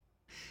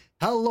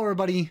Hello,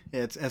 everybody.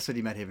 It's SOD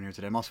Matt Haven here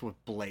today. I'm also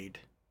with Blade.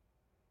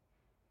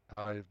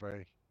 Hi,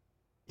 everybody.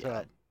 What's Yeah.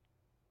 up?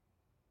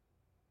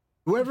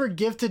 Whoever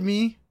gifted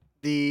me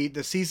the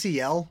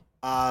CCL,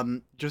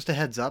 just a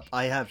heads up,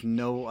 I have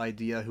no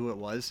idea who it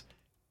was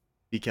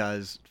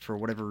because for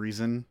whatever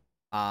reason,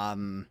 I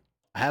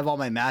have all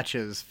my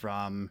matches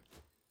from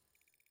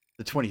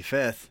the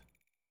 25th,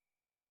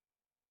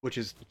 which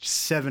is Which,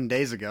 7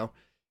 days ago,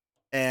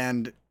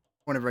 and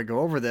whenever I go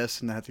over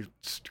this and I have to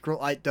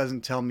scroll, it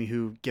doesn't tell me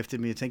who gifted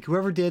me a tank.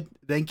 Whoever did,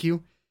 thank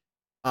you.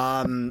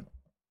 Um,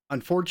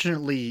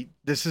 Unfortunately,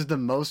 this is the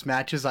most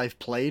matches I've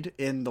played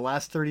in the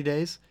last 30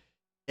 days.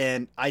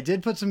 And I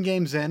did put some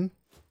games in.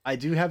 I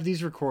do have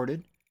these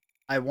recorded.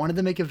 I wanted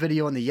to make a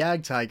video on the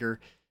Yag Tiger,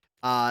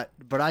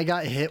 but I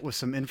got hit with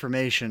some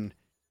information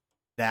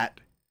that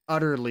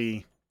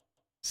utterly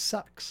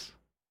sucks.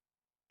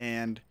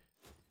 And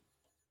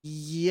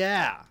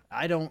yeah,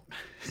 I don't.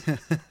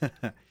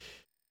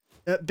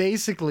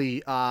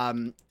 Basically,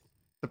 the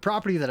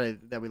property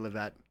that we live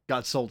at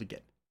got sold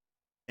again.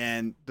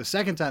 And the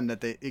second time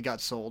that it got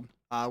sold,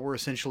 we're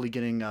essentially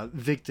getting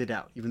evicted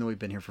out, even though we've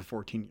been here for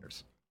 14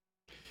 years.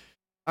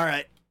 All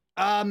right.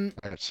 Um,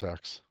 that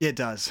sucks. it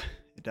does.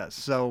 It does.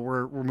 So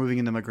we're moving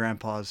into my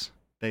grandpa's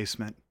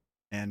basement,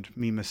 and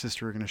me and my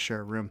sister are gonna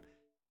share a room.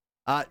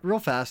 Real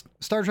fast.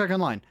 Star Trek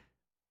Online.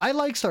 I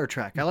like Star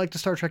Trek. I like the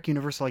Star Trek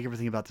universe. I like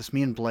everything about this.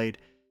 Me and Blade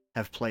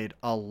have played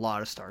a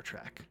lot of Star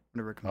Trek.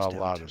 Whenever it comes A down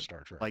lot to of it,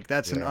 Star Trek. like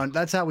Yeah.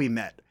 that's how we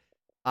met.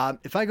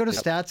 If I go to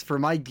Yep. stats for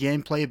my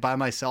gameplay by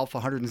myself,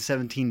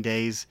 117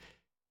 days,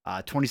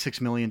 26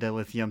 million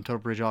dilithium, total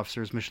bridge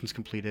officers, missions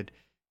completed,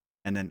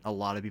 and then a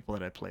lot of people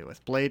that I play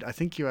with. Blade, I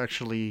think you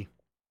actually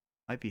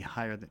might be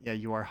higher than. Yeah,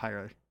 you are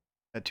higher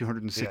at Yeah.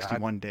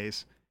 261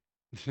 days.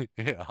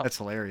 Yeah. That's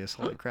hilarious.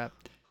 Holy crap.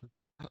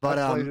 I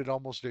But played it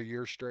almost a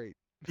year straight.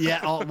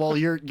 yeah. Well,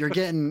 you're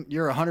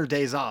 100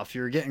 days off.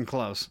 You're getting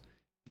close.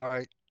 All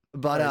right.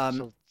 All But right.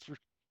 So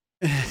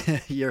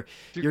you're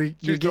two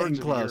you're two getting thirds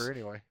of a close. year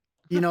anyway.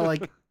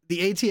 Like the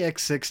ATX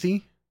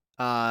 60.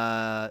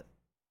 Uh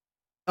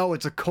oh,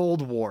 it's a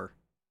Cold War.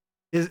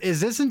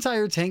 Is this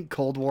entire tank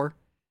Cold War?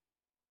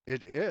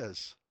 It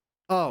is.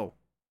 Oh,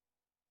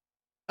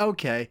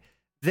 okay.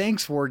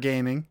 Thanks,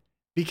 Wargaming,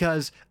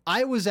 because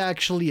I was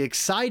actually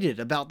excited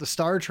about the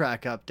Star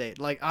Trek update.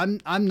 Like I'm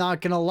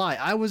not gonna lie,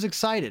 I was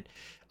excited.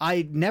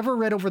 I never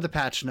read over the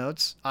patch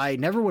notes. I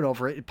never went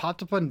over it. It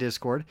popped up on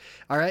Discord.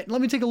 All right,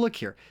 let me take a look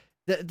here.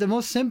 The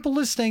most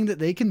simplest thing that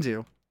they can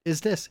do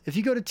is this. If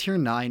you go to tier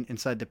 9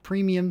 inside the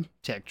premium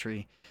tech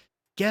tree,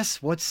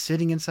 guess what's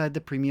sitting inside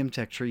the premium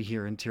tech tree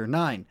here in tier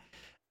 9?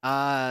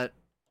 Uh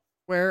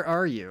where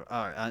are you?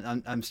 Oh,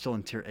 I'm still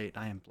in tier 8.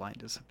 I am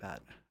blind as a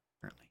bat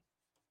currently.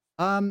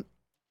 Um,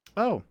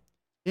 oh,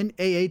 in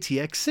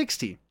AATX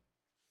 60.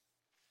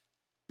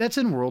 That's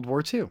in World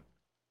War II.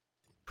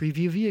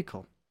 Preview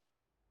vehicle.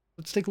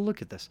 Let's take a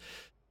look at this.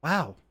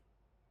 Wow,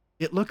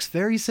 it looks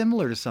very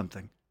similar to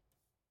something.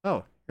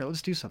 Oh, here,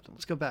 let's do something.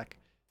 Let's go back.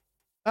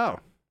 Oh,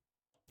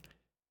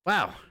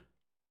 wow,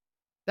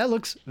 that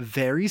looks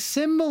very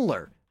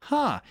similar.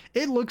 Huh,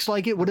 it looks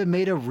like it would have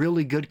made a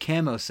really good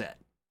camo set.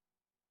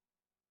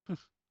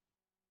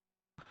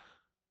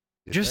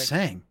 You Just think?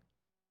 saying.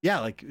 Yeah,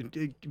 like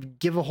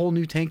give a whole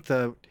new tank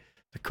the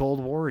Cold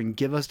War and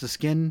give us the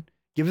skin.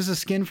 Give us a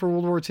skin for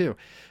World War II.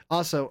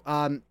 Also,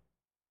 I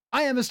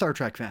am a Star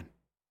Trek fan.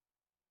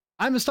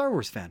 I'm a Star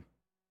Wars fan.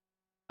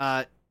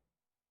 Uh,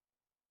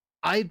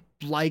 I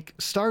like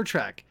Star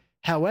Trek.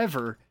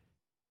 However,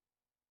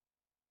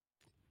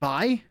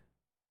 by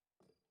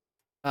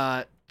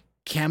uh,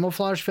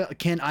 camouflage,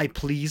 can I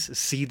please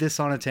see this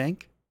on a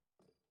tank?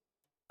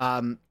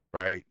 Um,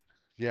 Right.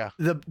 Yeah.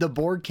 the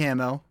Borg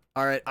camo.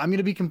 All right, I'm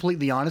gonna be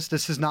completely honest.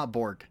 This is not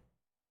Borg.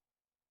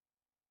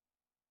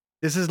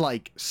 This is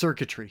like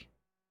circuitry,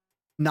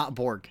 not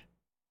Borg.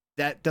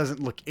 That doesn't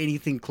look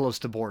anything close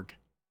to Borg.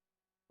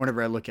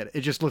 Whenever I look at it,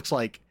 it just looks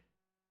like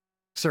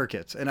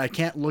circuits, and I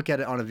can't look at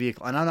it on a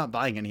vehicle. And I'm not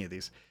buying any of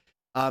these.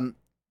 The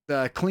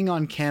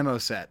Klingon camo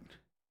set.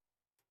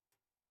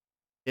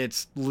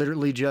 It's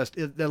literally just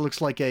that looks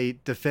like a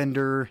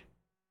Defender,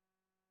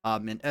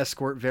 an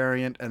Escort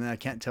variant, and then I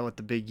can't tell what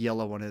the big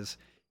yellow one is.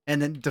 And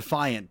then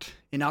Defiant,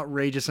 an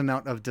outrageous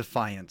amount of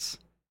defiance.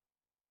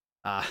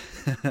 Uh,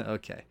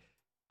 okay.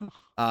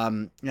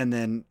 And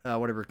then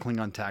whatever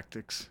Klingon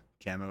Tactics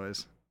camo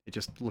is, it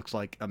just looks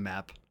like a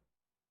map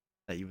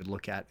that you would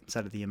look at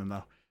inside of the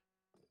MMO.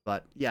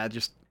 But yeah,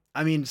 just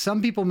I mean, some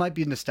people might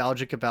be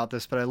nostalgic about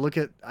this, but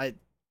I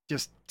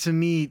just to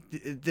me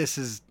this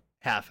is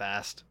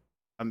half-assed.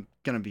 I'm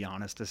gonna be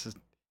honest.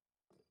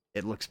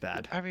 It looks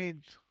bad. I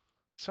mean,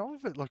 some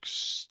of it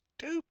looks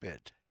stupid.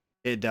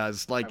 It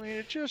does. I Like mean,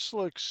 it just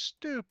looks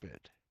stupid.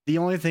 the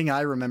only thing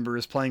I remember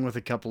is playing with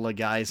a couple of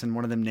guys, and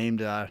one of them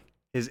named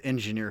his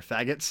engineer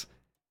faggots,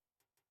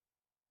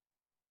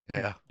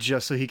 Yeah.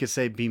 just so he could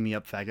say "beam me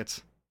up,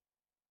 faggots,"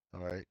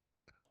 All right.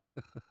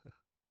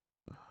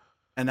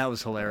 and that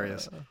was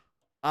hilarious.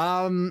 Uh,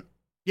 Um,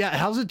 yeah,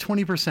 how's it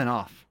 20%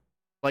 off?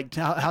 Like,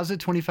 how's it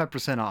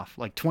 25% off?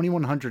 Like,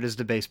 2100 is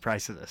the base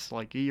price of this.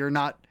 Like, you're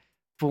not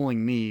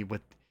fooling me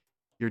with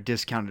your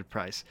discounted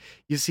price.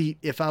 You see,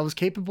 if I was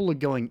capable of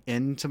going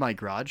into my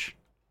garage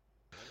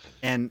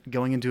and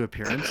going into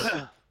appearance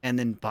and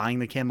then buying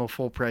the camo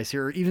full price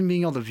here, or even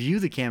being able to view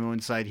the camo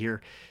inside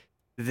here,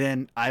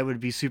 then I would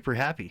be super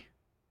happy.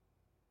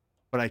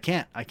 But I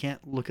can't. I can't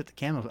look at the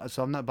camo,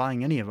 so I'm not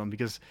buying any of them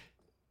because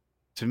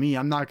to me,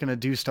 I'm not going to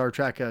do Star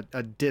Trek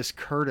a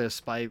discourteous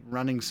by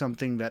running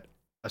something that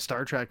a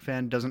Star Trek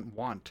fan doesn't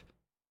want.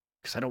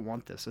 Because I don't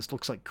want this. This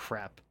looks like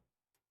crap.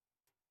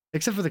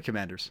 Except for the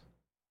commanders.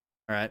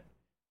 All right.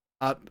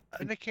 Uh,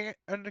 And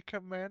the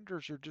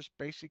commanders are just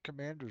basic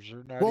commanders.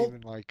 They're not well,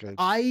 even like a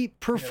I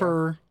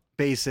prefer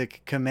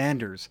basic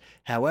commanders.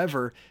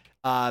 However,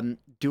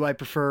 do I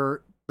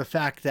prefer the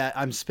fact that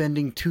I'm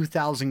spending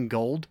 2,000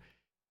 gold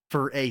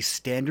for a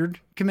standard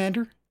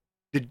commander?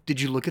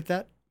 Did you look at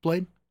that,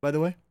 Blade? By the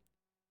way,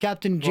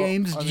 Captain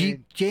James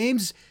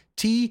James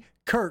T.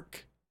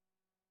 Kirk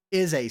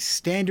is a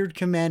standard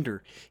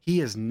commander.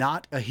 He is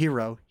not a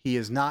hero. He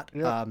is not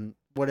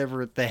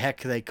whatever the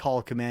heck they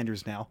call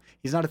commanders now.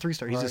 He's not a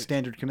 3-star. He's a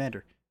standard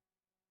commander.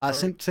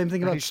 Same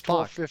thing about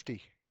Spock.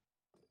 1250.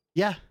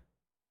 Yeah,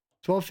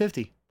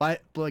 1250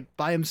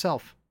 by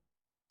himself.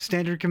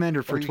 Standard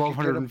commander for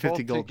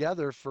 1,250 gold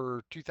together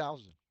for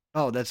 2,000.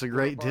 Oh, that's a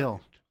great deal.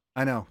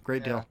 I know,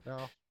 great deal.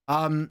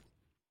 No.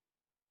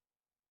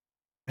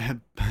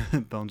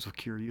 Bones will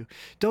cure you.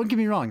 Don't get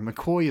me wrong,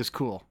 McCoy is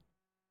cool.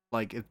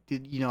 Like,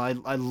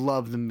 I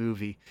love the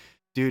movie,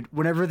 dude.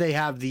 Whenever they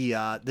have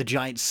the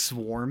giant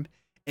swarm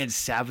and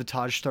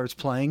Sabotage starts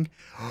playing,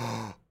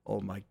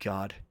 oh my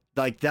god!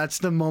 Like, that's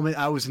the moment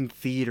I was in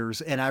theaters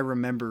and I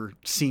remember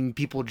seeing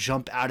people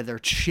jump out of their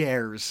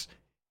chairs.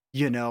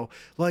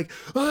 Like,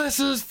 this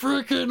is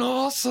freaking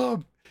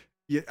awesome.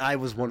 Yeah, I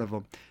was one of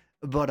them,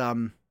 but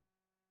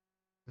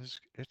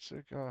it's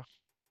like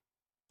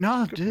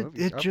no, dude,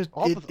 it just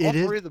it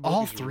is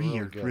all three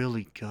are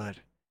really good,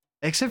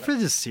 except for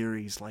the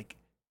series. Like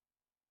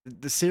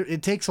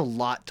it takes a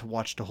lot to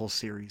watch the whole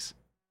series.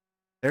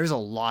 There's a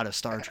lot of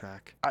Star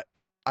Trek.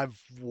 I've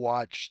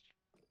watched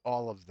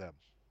all of them.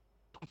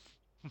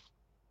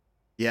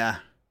 Yeah.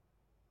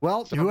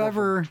 Well, Some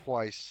whoever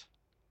twice.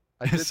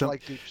 I did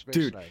like Deep Space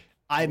dude,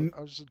 Nine.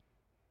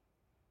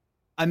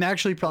 I'm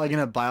actually probably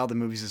gonna buy all the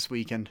movies this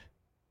weekend.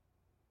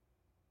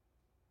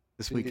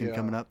 This weekend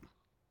coming up.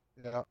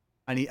 Yeah.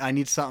 I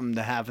need something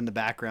to have in the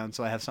background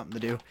so I have something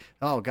to do.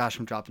 Oh gosh,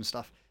 I'm dropping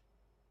stuff.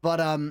 But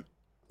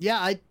yeah,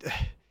 I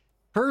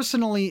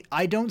personally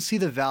don't see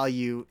the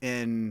value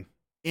in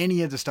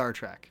any of the Star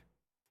Trek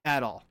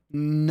at all.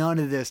 None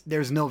of this.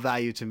 There's no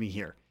value to me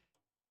here.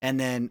 And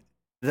then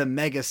the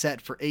mega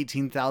set for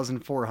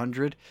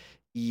 18,400.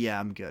 Yeah,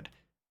 I'm good.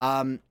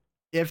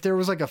 If there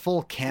was like a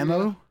full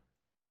camo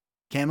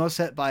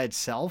set by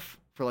itself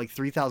for like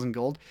 3,000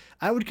 gold,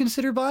 I would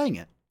consider buying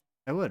it.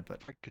 I would,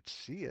 but I could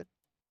see it.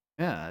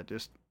 Yeah,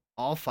 just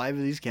all 5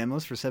 of these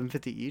camos for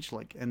 750 each,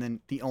 like, and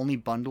then the only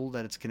bundle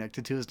that it's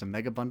connected to is the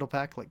mega bundle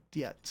pack. Like,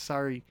 yeah,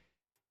 sorry,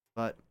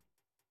 but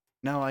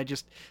no, I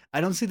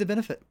don't see the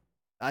benefit.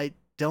 I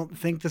don't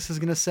think this is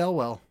gonna sell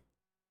well,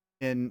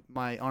 in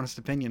my honest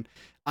opinion.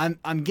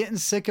 I'm getting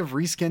sick of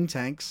reskin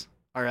tanks.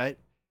 All right,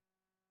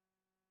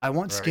 I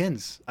want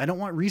skins. I don't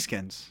want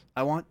reskins.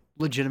 I want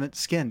legitimate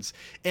skins.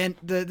 And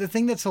the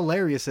thing that's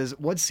hilarious is,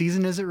 what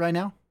season is it right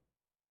now?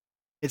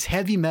 It's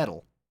heavy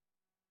metal.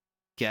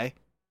 Okay.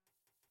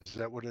 Is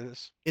that what it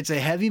is? It's a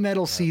heavy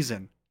metal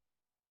season.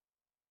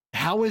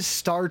 How is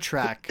Star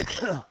Trek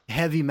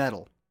heavy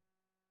metal?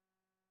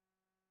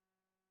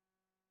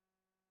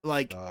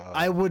 Like,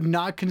 I would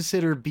not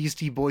consider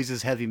Beastie Boys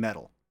as heavy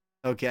metal.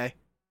 Okay.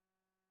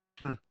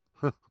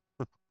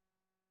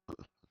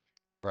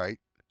 Right.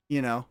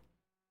 And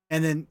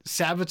then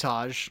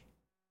Sabotage.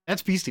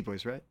 That's Beastie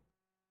Boys, right?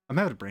 I'm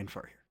having a brain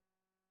fart here.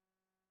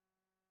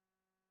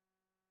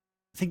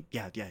 I think,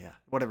 yeah.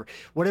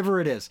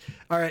 Whatever it is.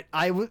 All right,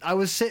 I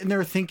was sitting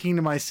there thinking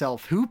to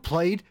myself, who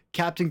played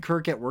Captain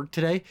Kirk at work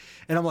today?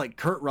 And I'm like,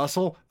 Kurt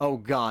Russell? Oh,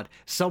 God.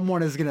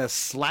 Someone is going to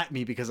slap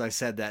me because I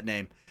said that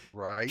name.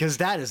 Right. Because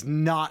that is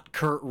not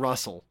Kurt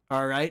Russell,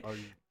 all right? Are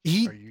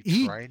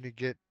you trying to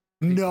get...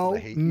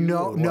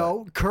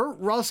 No. Kurt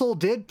Russell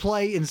did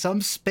play in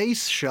some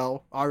space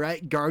show, all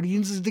right?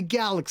 Guardians of the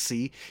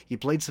Galaxy. He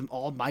played some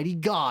almighty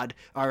god,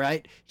 all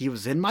right? He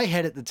was in my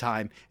head at the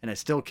time, and I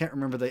still can't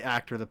remember the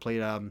actor that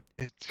played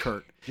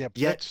Kurt. Yeah,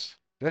 but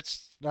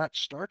that's not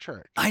Star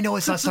Trek. I know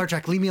it's not Star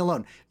Trek. Leave me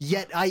alone.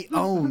 Yet I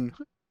own...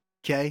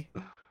 Okay?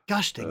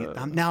 Gosh dang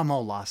it. Now I'm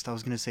all lost. I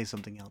was going to say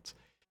something else.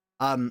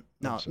 I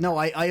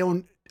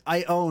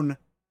own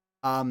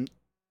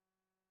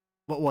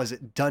what was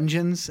it?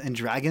 Dungeons and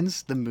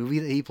Dragons, the movie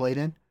that he played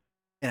in,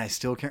 and I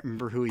still can't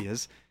remember who he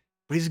is,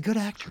 but he's a good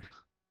actor.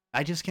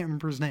 I just can't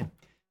remember his name.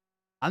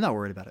 I'm not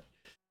worried about it,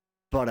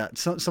 but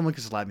someone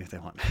can slap me if they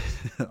want.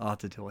 I'll have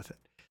to deal with it.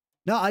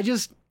 No,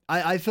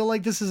 I feel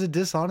like this is a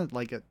dishonest,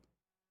 like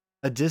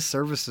a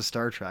disservice to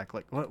Star Trek.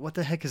 Like, what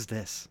the heck is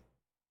this?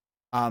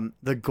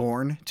 The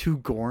Gorn, 2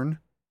 Gorn.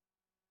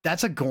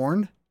 That's a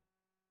Gorn.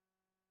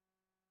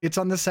 It's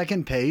on the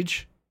second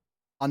page,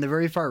 on the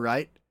very far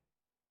right,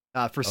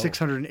 for Oh,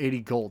 680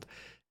 gold.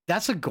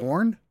 That's a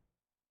Gorn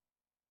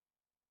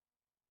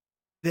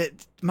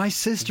that my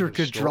sister the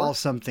could draw store?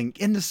 something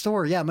in the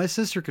store. Yeah, my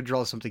sister could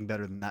draw something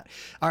better than that.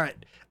 All right,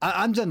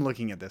 I'm done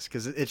looking at this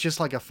because it's just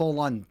like a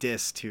full-on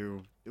diss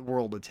to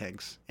World of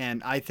Tanks,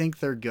 and I think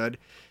they're good.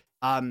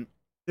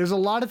 There's a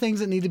lot of things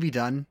that need to be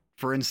done.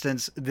 For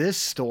instance, this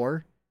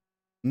store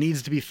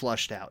needs to be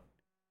flushed out.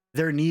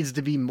 There needs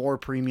to be more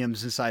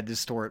premiums inside this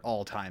store at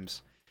all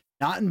times.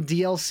 Not in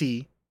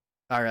DLC.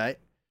 All right.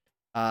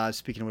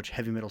 Speaking of which,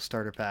 Heavy Metal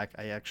Starter Pack,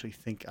 I actually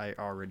think I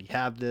already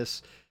have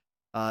this.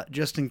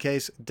 Just in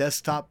case,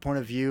 desktop point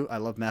of view, I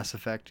love Mass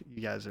Effect.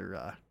 You guys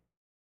are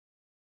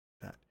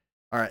that.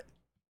 All right.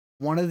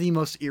 One of the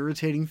most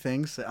irritating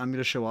things that I'm going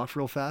to show off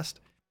real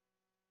fast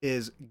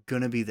is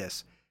going to be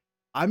this.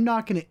 I'm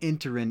not going to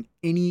enter in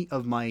any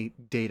of my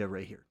data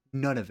right here.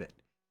 None of it.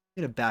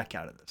 I'm going to back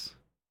out of this.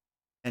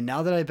 And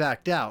now that I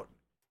backed out,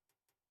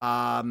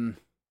 I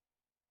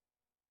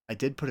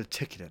did put a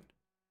ticket in.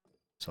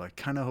 So I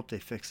kind of hope they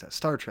fix that.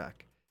 Star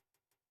Trek.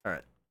 All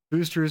right.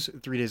 Boosters,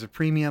 3 days of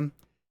premium.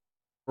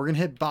 We're going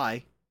to hit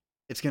buy.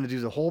 It's going to do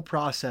the whole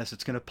process.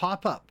 It's going to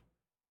pop up.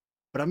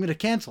 But I'm going to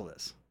cancel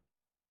this.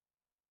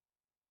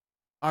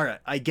 All right.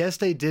 I guess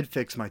they did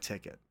fix my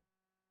ticket.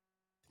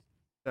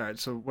 All right.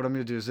 So what I'm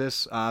going to do is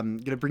this. I'm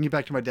going to bring you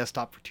back to my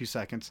desktop for 2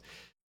 seconds.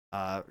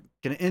 Going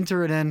to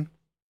enter it in.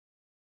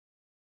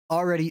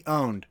 Already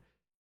owned.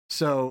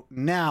 So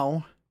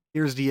now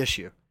here's the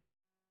issue.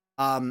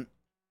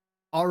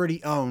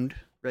 Already owned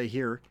right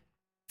here.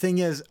 Thing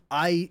is,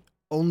 I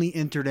only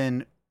entered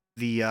in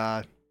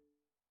the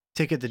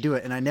ticket to do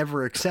it, and I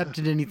never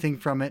accepted anything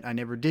from it. I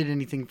never did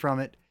anything from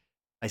it.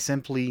 I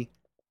simply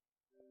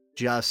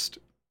just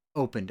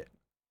opened it.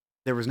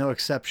 There was no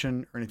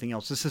exception or anything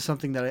else. This is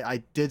something that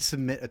I did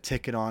submit a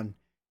ticket on,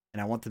 and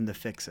I want them to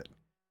fix it.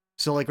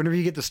 So, like, whenever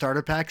you get the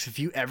starter packs, if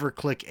you ever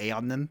click A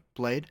on them,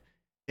 Blade,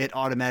 it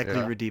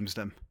automatically redeems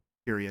them,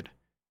 period.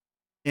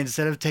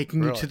 Instead of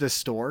taking you to the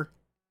store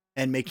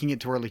and making it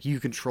to where, like, you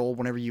control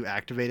whenever you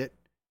activate it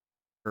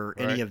or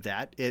any of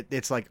that,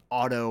 it's like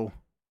auto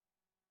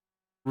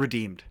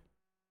redeemed.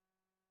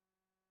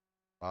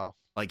 Wow.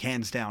 Like,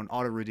 hands down,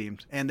 auto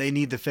redeemed. And they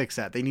need to fix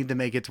that. They need to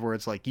make it to where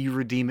it's like you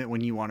redeem it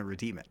when you want to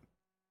redeem it.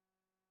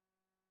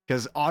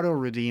 Because auto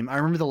redeem, I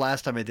remember the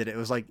last time I did it,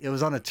 it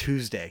was on a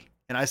Tuesday,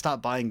 and I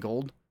stopped buying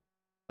gold.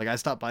 Like, I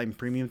stopped buying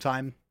premium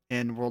time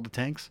in World of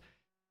Tanks,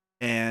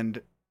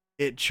 and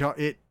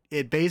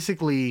it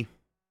basically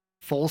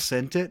full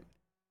sent it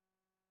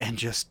and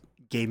just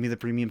gave me the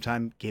premium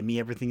time, gave me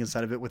everything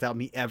inside of it without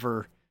me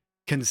ever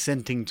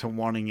consenting to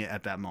wanting it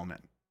at that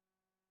moment.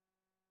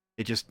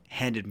 It just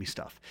handed me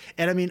stuff.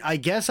 And I mean, I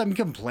guess I'm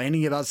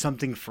complaining about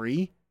something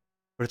free,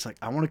 but it's like,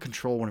 I want to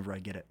control whenever I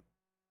get it.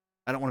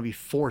 I don't want to be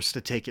forced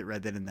to take it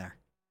right then and there.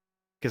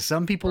 Because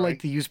some people like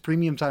to use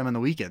premium time on the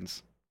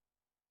weekends.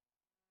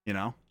 You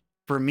know?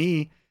 For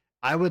me,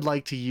 I would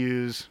like to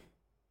use...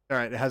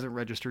 Alright, it hasn't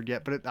registered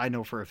yet, but I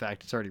know for a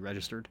fact it's already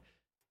registered.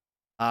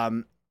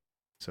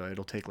 So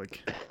it'll take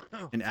like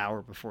an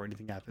hour before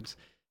anything happens.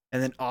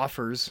 And then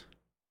offers...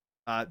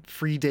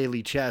 free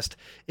daily chest.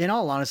 In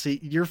all honesty,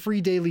 your free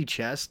daily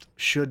chest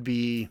should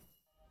be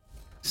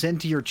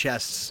sent to your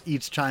chests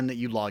each time that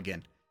you log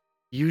in.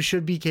 You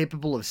should be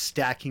capable of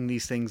stacking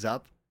these things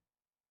up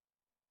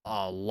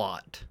a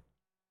lot.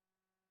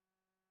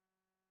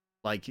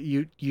 Like,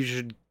 you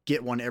should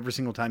get one every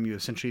single time you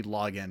essentially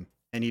log in,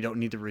 and you don't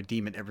need to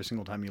redeem it every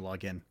single time you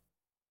log in.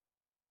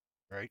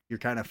 Right. You're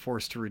kind of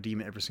forced to redeem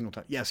it every single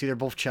time. Yeah, see, they're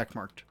both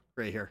checkmarked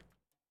right here.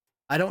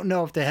 I don't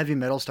know if the Heavy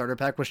Metal Starter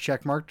Pack was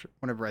checkmarked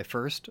whenever I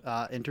first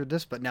entered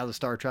this, but now the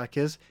Star Trek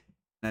is,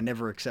 and I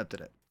never accepted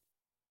it.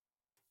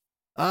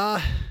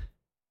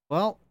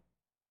 Well,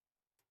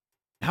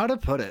 how to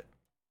put it?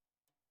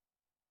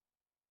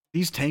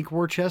 These tank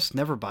war chests,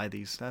 never buy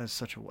these. That is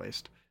such a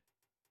waste.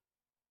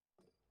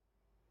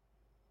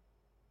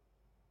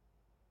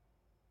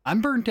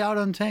 I'm burnt out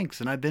on tanks,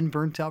 and I've been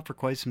burnt out for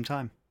quite some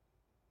time.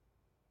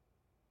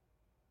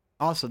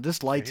 Also,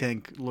 this light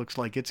tank looks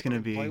like it's going to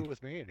be... Play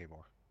with me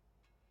anymore.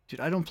 Dude,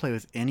 I don't play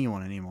with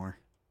anyone anymore.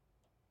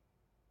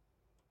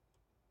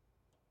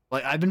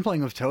 Like, I've been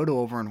playing with Toto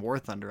over in War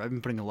Thunder. I've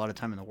been putting a lot of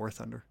time in the War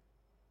Thunder.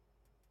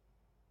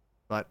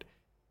 But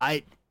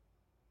I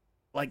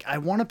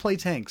want to play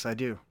tanks, I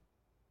do.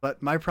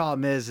 But my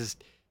problem is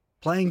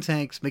playing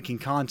tanks, making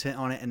content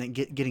on it, and then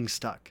getting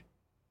stuck.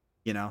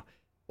 You know?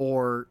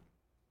 Or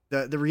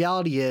the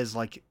reality is,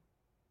 like,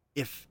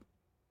 if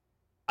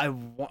I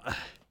want...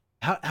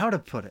 How to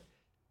put it?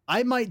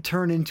 I might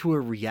turn into a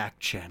React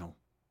channel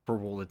for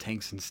World of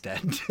Tanks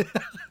instead.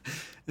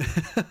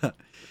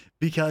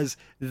 Because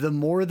the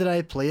more that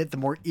I play it, the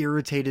more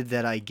irritated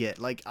that I get.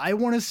 Like, I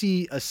want to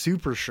see a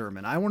Super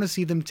Sherman. I want to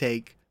see them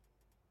take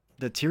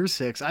the tier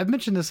 6. I've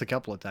mentioned this a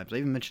couple of times. I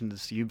even mentioned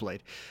this to you,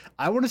 Blade.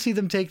 I want to see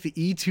them take the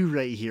E2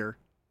 right here.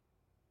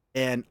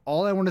 And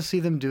all I want to see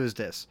them do is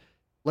this.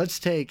 Let's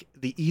take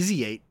the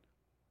EZ8.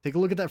 Take a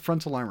look at that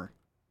frontal armor.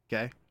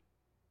 Okay.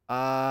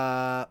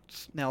 Now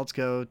let's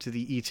go to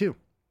the E2.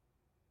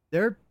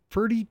 They're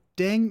pretty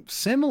dang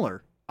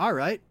similar. All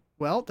right.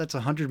 Well, that's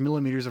 100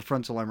 millimeters of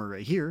frontal armor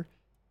right here.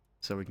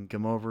 So we can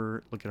come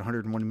over, look at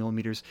 101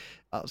 millimeters.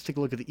 Let's take a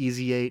look at the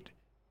EZ8.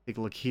 Take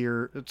a look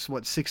here. It's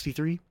what,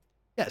 63?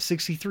 Yeah,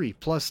 63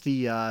 plus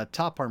the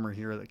top armor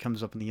here that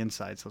comes up on the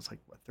inside. So it's like,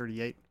 what,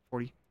 38,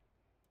 40?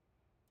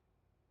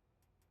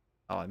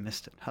 Oh, I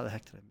missed it. How the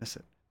heck did I miss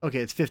it? Okay,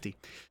 it's 50.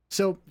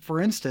 So, for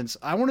instance,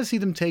 I want to see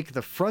them take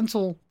the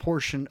frontal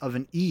portion of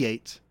an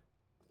E8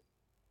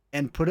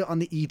 and put it on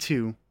the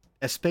E2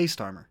 as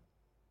spaced armor.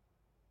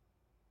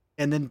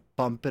 And then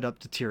bump it up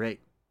to tier 8.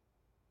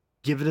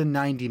 Give it a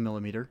 90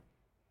 millimeter.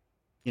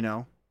 You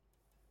know,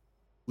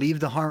 leave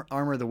the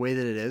armor the way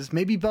that it is.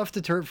 Maybe buff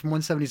the turret from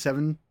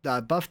 177,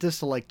 buff this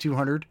to like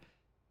 200,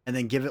 and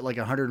then give it like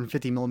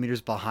 150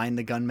 millimeters behind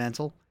the gun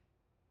mantle.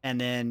 And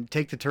then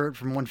take the turret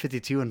from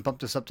 152 and bump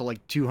this up to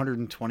like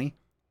 220.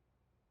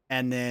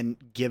 And then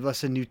give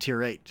us a new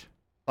tier 8.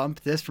 Bump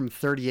this from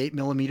 38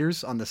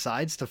 millimeters on the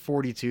sides to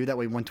 42. That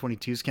way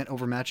 122s can't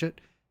overmatch it,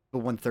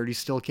 but 130s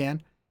still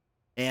can.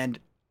 And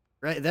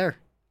right there,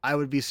 I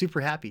would be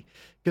super happy.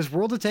 Because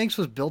World of Tanks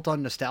was built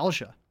on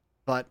nostalgia.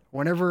 But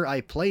whenever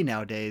I play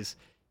nowadays,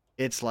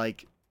 it's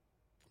like,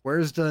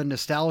 where's the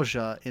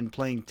nostalgia in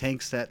playing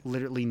tanks that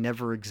literally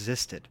never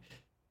existed?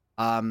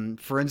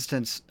 For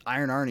instance,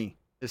 Iron Arnie.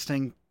 This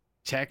thing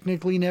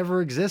technically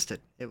never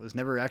existed. It was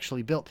never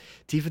actually built.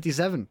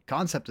 T-57,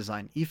 concept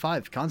design.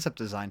 E5, concept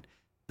design.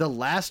 The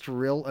last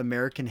real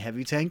American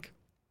heavy tank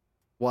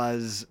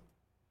was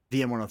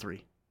the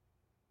M103.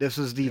 This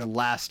was the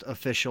last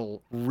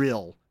official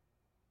real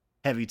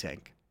heavy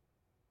tank.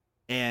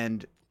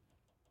 And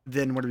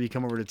then when we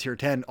come over to tier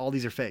 10, all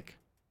these are fake.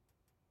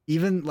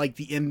 Even like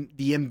the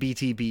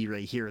MBTB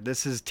right here,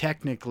 this is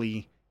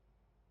technically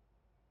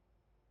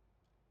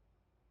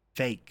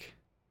fake.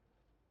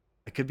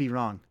 I could be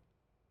wrong.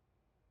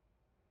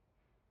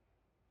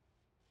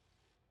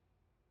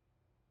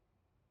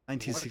 Which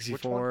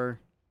 1964.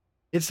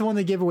 It's the one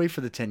they gave away for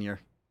the 10-year.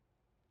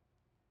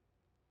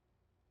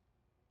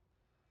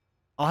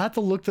 I'll have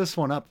to look this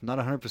one up. I'm not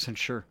 100%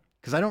 sure.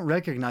 Because I don't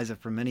recognize it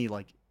from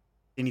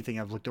anything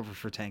I've looked over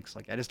for tanks.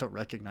 Like, I just don't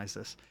recognize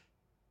this.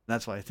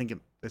 That's why I think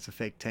it's a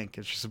fake tank.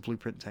 It's just a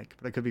blueprint tank.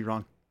 But I could be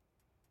wrong.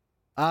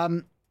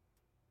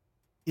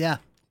 Yeah.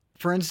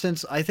 For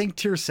instance, I think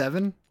tier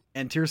 7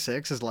 and tier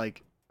 6 is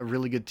like a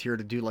really good tier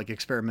to do like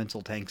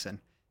experimental tanks in.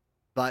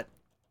 But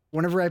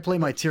whenever I play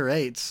my tier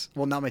 8s,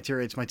 well, not my tier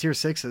 8s, my tier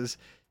 6s,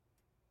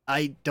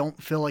 I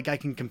don't feel like I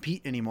can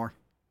compete anymore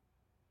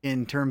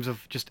in terms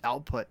of just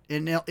output.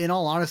 In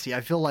all honesty,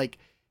 I feel like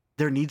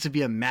there needs to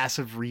be a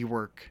massive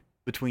rework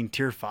between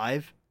tier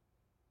 5.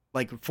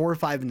 Like 4,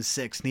 5, and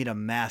 6 need a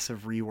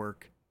massive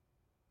rework.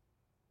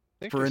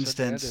 For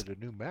instance, they added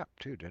a new map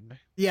too, didn't they?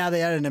 Yeah,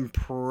 they added in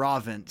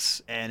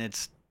Province, and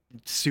it's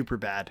super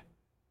bad.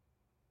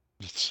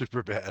 It's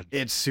super bad.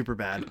 It's super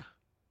bad.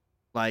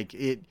 Like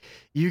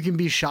you can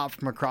be shot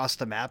from across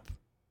the map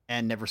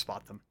and never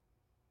spot them.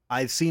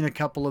 I've seen a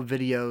couple of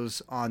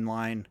videos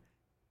online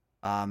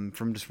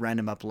from just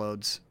random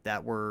uploads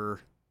that were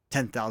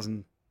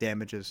 10,000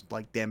 damages,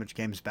 like damage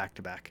games back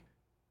to back.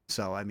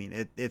 So I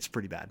mean, it's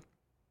pretty bad.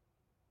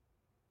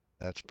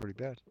 That's pretty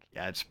bad.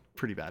 Yeah, it's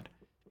pretty bad.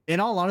 In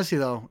all honesty,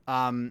 though,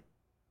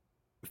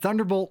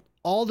 Thunderbolt,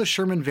 all the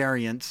Sherman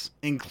variants,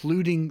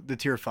 including the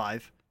tier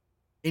 5,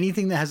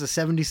 anything that has a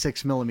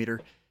 76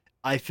 millimeter,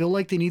 I feel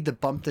like they need to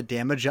bump the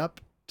damage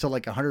up to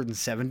like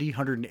 170,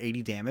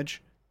 180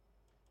 damage,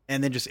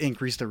 and then just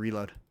increase the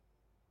reload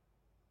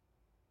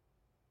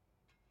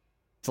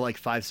to like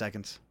 5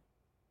 seconds.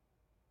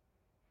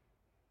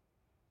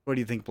 What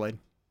do you think, Blade?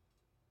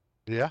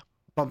 Yeah.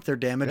 Bump their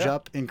damage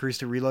up, increase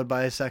the reload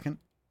by a second.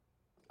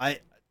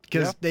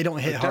 Because they don't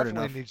hit hard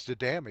enough. Definitely needs the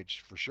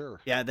damage for sure.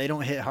 Yeah, they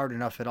don't hit hard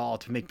enough at all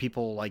to make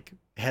people like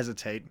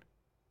hesitate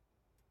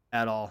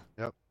at all.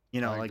 Yep. You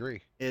know, I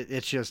agree.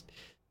 It's just,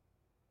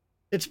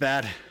 it's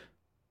bad.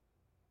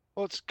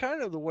 Well, it's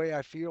kind of the way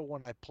I feel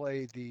when I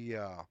play the,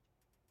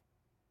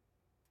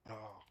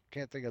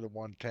 can't think of the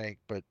one tank,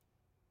 but,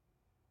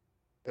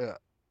 the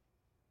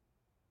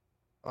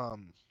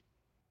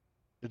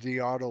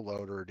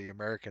autoloader, the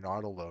American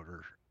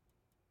autoloader,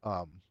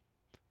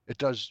 it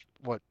does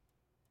what,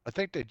 I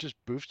think they just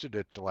boosted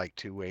it to like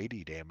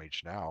 280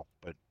 damage now,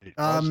 but it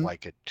was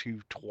like at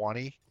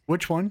 220.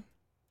 Which one?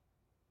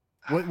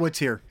 What's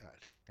here?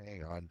 God,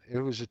 hang on. It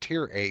was a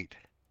tier 8.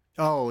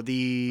 Oh,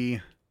 the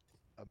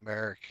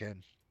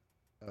American,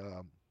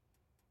 the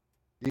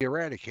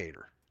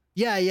Eradicator.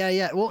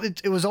 Yeah. Well,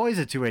 it was always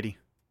a 280.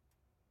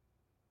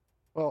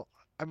 Well,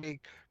 I mean,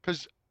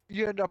 because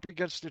you end up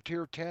against the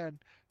tier 10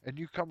 and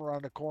you come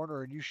around the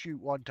corner and you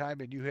shoot one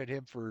time and you hit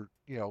him for,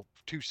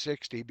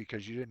 260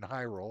 because you didn't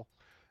high roll.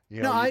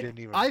 You didn't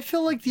even, I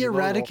feel like the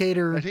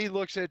Eradicator... And he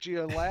looks at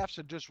you and laughs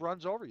and just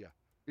runs over you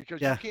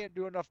because you can't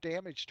do enough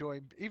damage to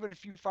him. Even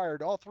if you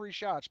fired all 3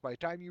 shots, by the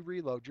time you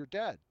reload, you're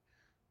dead.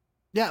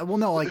 Yeah, well,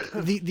 no, like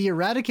the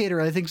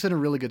Eradicator, I think, is in a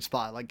really good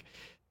spot. Like,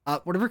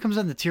 whatever comes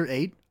on the tier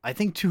 8, I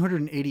think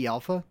 280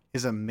 alpha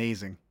is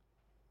amazing.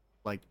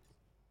 Like,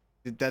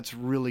 that's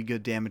really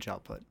good damage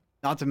output.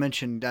 Not to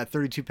mention that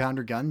 32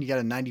 pounder gun, you got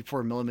a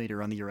 94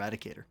 millimeter on the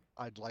Eradicator.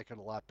 I'd like it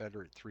a lot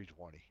better at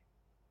 320. Just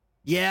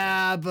saying.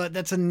 Yeah, but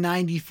that's a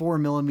 94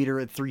 millimeter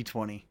at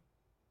 320.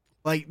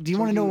 Like, do you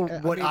So want to you, know I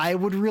what mean, I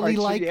would all really right.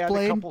 So you like, add a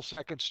Blade? couple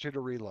seconds to the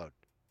reload,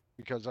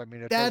 because I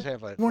mean, it does That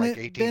have a like wouldn't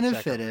 18-second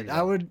benefit it.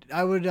 reload.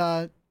 I would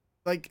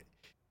like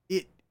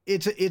it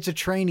it's a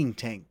training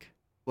tank,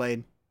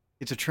 Blade.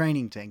 It's a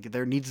training tank.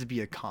 There needs to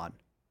be a con.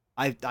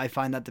 I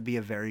find that to be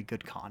a very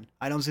good con.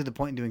 I don't see the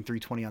point in doing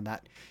 320 on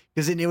that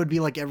because it would be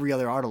like every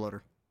other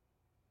autoloader,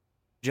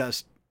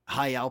 just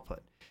high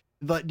output.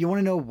 But you want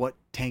to know what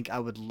tank I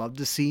would love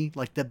to see?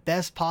 Like the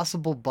best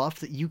possible buff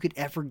that you could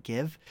ever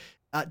give?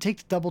 Take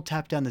the double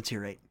tap down the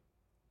tier 8.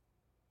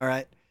 All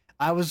right.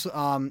 I use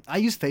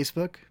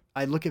Facebook.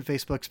 I look at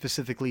Facebook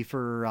specifically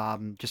for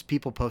just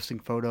people posting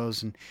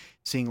photos and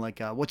seeing like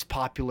what's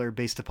popular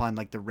based upon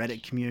like the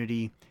Reddit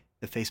community,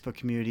 the Facebook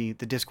community,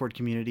 the Discord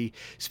community.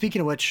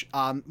 Speaking of which,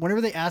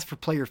 whenever they ask for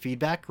player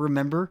feedback,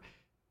 remember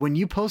when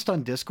you post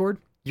on Discord,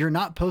 you're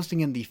not posting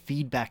in the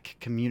feedback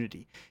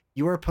community.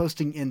 You are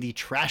posting in the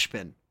trash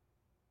bin.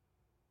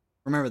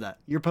 Remember that.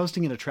 You're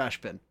posting in a trash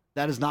bin.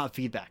 That is not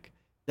feedback.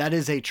 That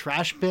is a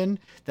trash bin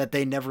that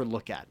they never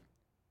look at.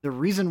 The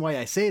reason why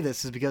I say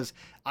this is because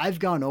I've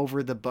gone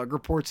over the bug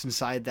reports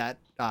inside that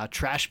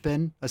trash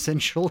bin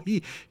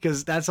essentially,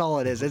 because that's all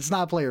it is. It's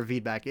not player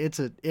feedback. It's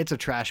a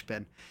trash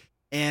bin,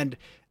 and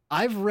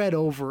I've read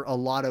over a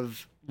lot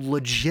of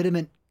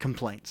legitimate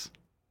complaints,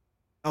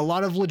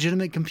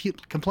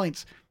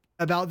 complaints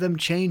about them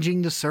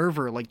changing the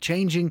server, like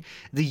changing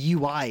the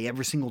UI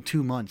every single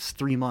 2 months,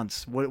 3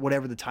 months,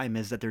 whatever the time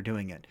is that they're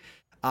doing it.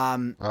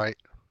 Right.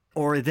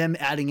 Or them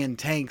adding in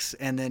tanks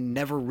and then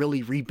never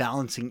really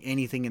rebalancing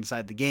anything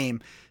inside the game,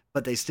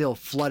 but they still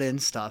flood in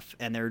stuff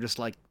and they're just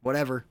like,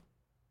 whatever,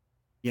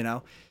 you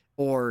know?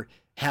 Or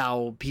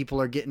how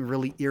people are getting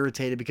really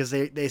irritated because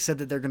they said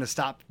that they're going to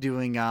stop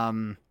doing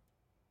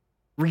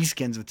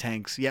reskins of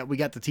tanks. Yet we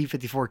got the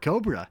T-54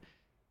 Cobra,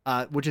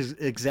 which is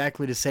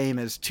exactly the same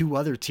as two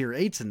other tier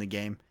 8s in the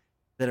game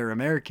that are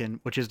American,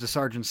 which is the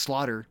Sergeant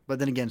Slaughter. But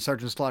then again,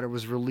 Sergeant Slaughter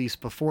was released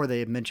before they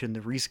had mentioned the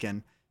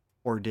reskin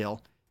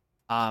ordeal.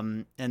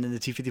 And then the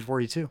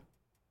T-54E2.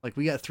 Like,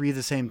 we got three of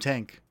the same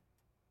tank.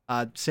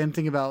 Same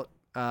thing about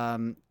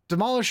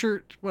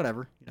Demolisher,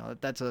 whatever. You know,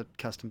 that's a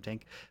custom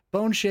tank.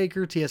 Bone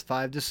Shaker,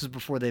 TS5. This is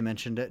before they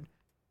mentioned it.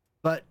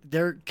 But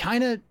they're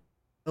kind of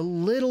a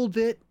little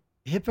bit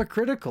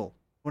hypocritical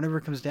whenever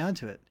it comes down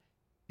to it.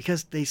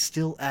 Because they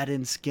still add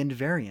in skinned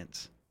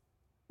variants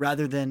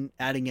rather than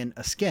adding in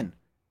a skin.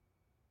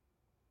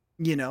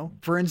 You know,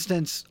 for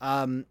instance,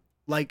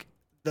 like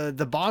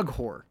the Bog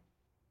Whore.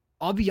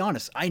 I'll be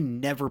honest, I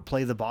never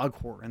play the Bog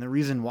Whore, and the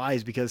reason why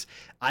is because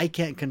I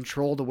can't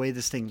control the way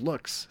this thing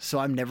looks, so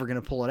I'm never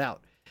gonna pull it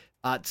out.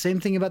 Same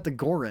thing about the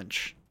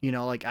Gorinch. You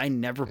know, like I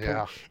never pull.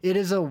 Yeah. It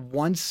is a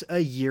once a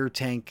year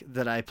tank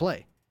that I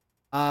play.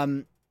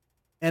 Um,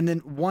 and then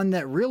one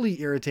that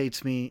really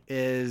irritates me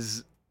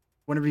is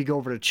whenever you go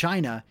over to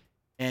China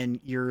and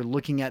you're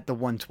looking at the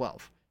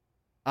 112.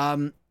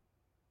 Um,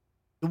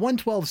 the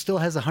 112 still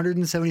has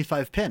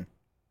 175 pin,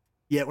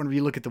 yet whenever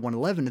you look at the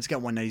 111, it's got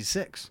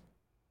 196.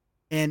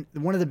 And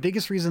one of the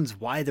biggest reasons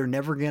why they're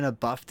never going to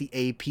buff the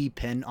AP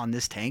pin on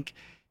this tank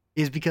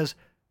is because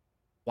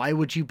why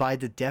would you buy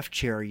the Death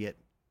Chariot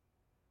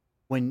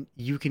when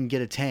you can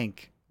get a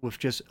tank with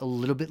just a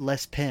little bit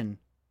less pin,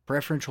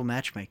 preferential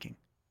matchmaking?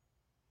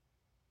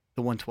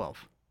 The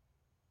 112.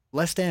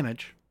 Less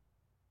damage.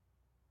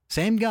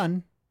 Same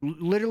gun.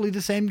 Literally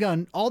the same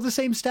gun. All the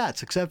same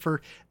stats, except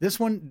for this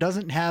one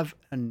doesn't have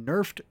a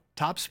nerfed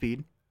top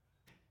speed.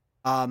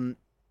 And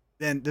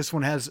this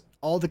one has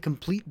all the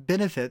complete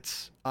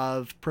benefits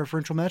of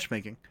preferential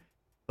matchmaking.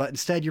 But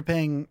instead, you're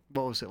paying,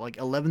 what was it, like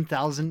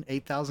 11,000,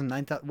 8,000,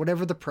 9,000,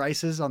 whatever the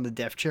price is on the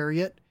Death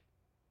Chariot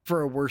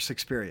for a worse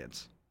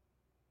experience.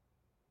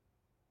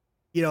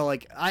 You know,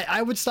 like,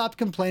 I would stop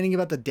complaining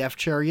about the Death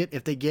Chariot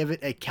if they give it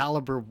a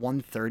caliber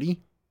 130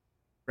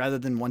 rather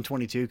than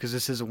 122, because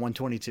this is a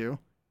 122.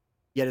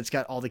 Yet it's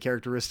got all the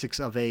characteristics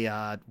of a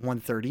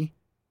 130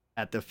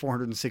 at the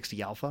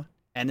 460 alpha.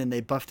 And then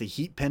they buffed the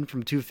heat pin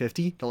from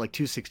 250 to like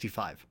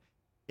 265.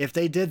 If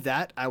they did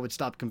that, I would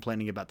stop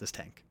complaining about this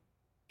tank.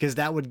 Because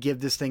that would give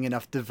this thing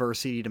enough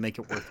diversity to make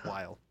it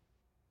worthwhile.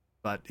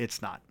 But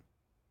it's not.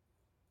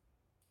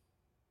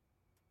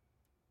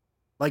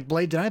 Like,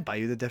 Blade, did I buy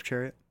you the Death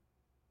Chariot?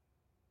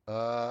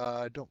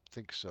 I don't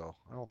think so.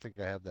 I don't think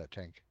I have that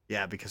tank.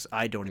 Yeah, because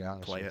I don't Be even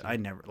honest play with it. you. I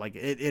never, like,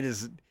 it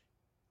is,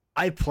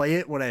 I play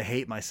it when I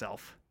hate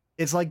myself.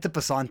 It's like the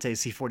Passante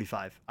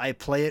C45. I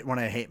play it when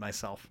I hate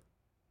myself.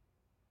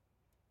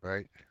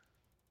 Right.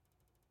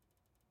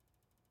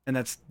 And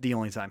that's the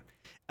only time.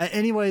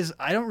 Anyways,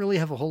 I don't really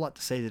have a whole lot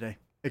to say today.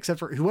 Except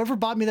for whoever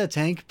bought me that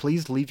tank,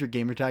 please leave your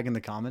gamer tag in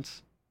the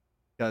comments.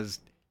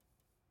 Because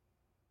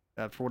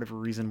for whatever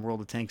reason,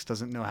 World of Tanks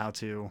doesn't know how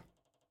to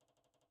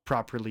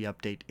properly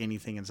update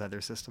anything inside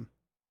their system.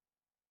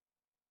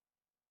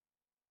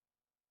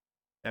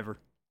 Ever.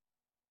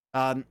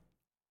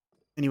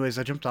 Anyways,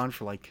 I jumped on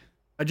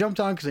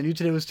because I knew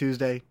today was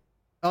Tuesday.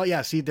 Oh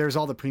yeah, see, there's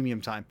all the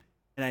premium time,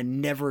 and I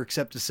never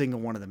accept a single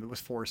one of them. It was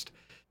forced.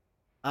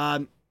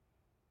 Um,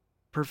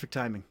 Perfect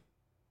timing.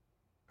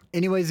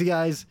 Anyways, you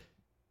guys,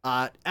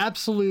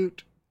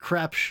 absolute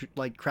crap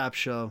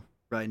show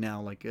right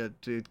now. Like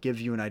to give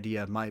you an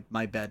idea,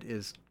 my bed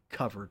is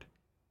covered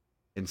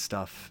in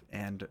stuff,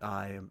 and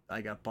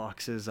I got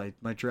boxes.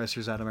 My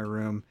dresser's out of my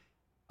room.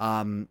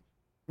 Um,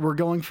 we're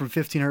going from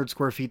 1,500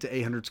 square feet to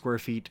 800 square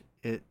feet.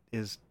 It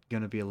is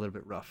gonna be a little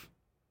bit rough.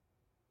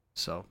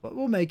 So, but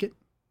we'll make it.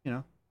 You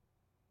know,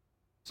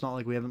 it's not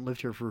like we haven't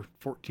lived here for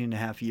 14 and a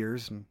half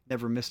years and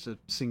never missed a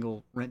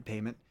single rent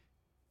payment.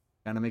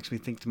 Kind of makes me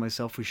think to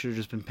myself, we should have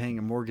just been paying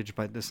a mortgage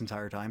by this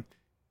entire time.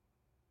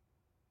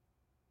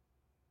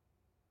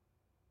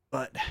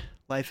 But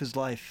life is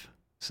life.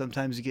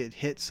 Sometimes you get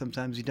hit,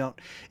 sometimes you don't.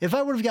 If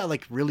I would have got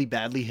like really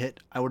badly hit,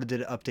 I would have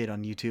did an update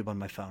on YouTube on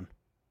my phone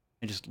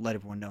and just let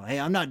everyone know, hey,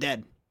 I'm not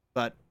dead,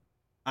 but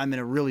I'm in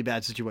a really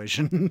bad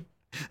situation.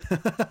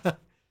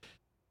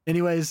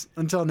 Anyways,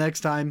 until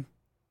next time,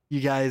 you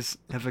guys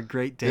have a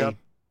great day. Yep.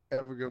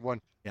 Have a good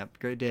one. Yep.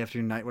 Great day,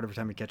 afternoon, night, whatever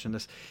time you're catching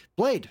this.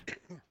 Blade.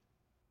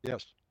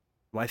 Yes.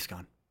 Wife's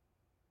gone.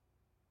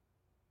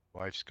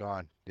 Wife's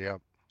gone. Yep.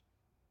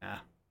 Yeah.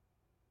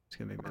 It's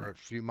gonna be a For minute. a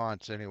few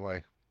months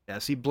anyway. Yeah,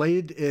 see,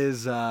 Blade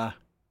is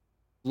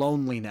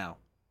lonely now.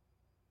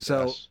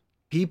 So Yes.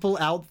 people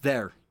out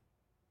there,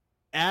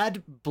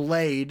 add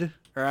Blade.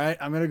 All right,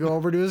 I'm gonna go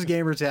over to his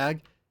gamer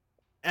tag.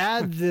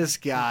 Add this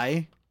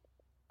guy.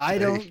 I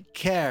don't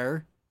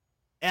care.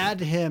 Add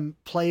him.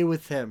 Play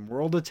with him.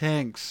 World of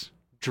Tanks.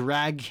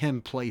 Drag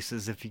him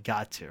places if you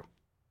got to.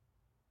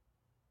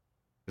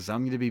 Because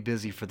I'm gonna be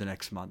busy for the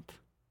next month.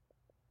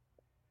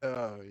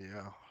 Oh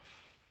yeah.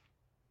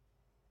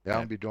 Yeah,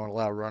 I'll be doing a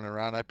lot of running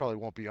around. I probably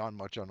won't be on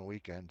much on the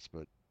weekends,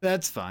 but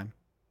That's fine.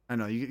 I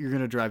know you're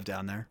gonna drive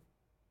down there.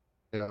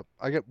 yeah,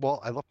 I left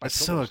my That's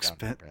so pillows down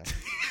there, expensive.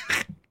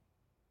 man.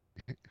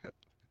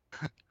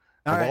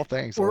 All Of all right,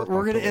 things, I we're left my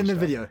gonna end the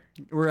pillows down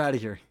video. We're out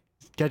of here.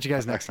 Catch you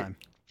guys next there. time.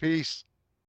 Peace.